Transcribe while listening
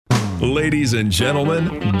Ladies and gentlemen,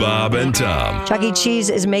 Bob and Tom. Chuck E. Cheese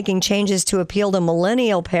is making changes to appeal to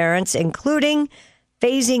millennial parents, including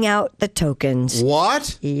phasing out the tokens.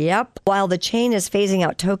 What? Yep. While the chain is phasing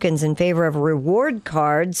out tokens in favor of reward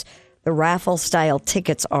cards, the raffle-style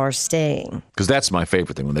tickets are staying. Because that's my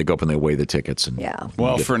favorite thing, when they go up and they weigh the tickets. And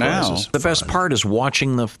Well, for now. The best part is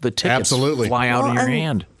watching the tickets fly out in your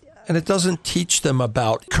hand. And it doesn't teach them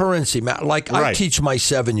about currency. Like I teach my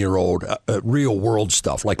 7-year-old real world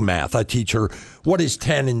stuff, like math. I teach her, what is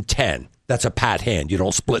 10 and 10? That's a pat hand. You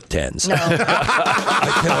don't split tens. No. Bob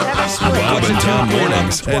and Tom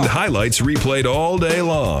mornings and highlights replayed all day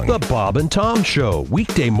long. The Bob and Tom Show,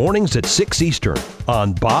 weekday mornings at 6 Eastern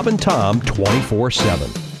on Bob and Tom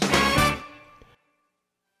 24/7.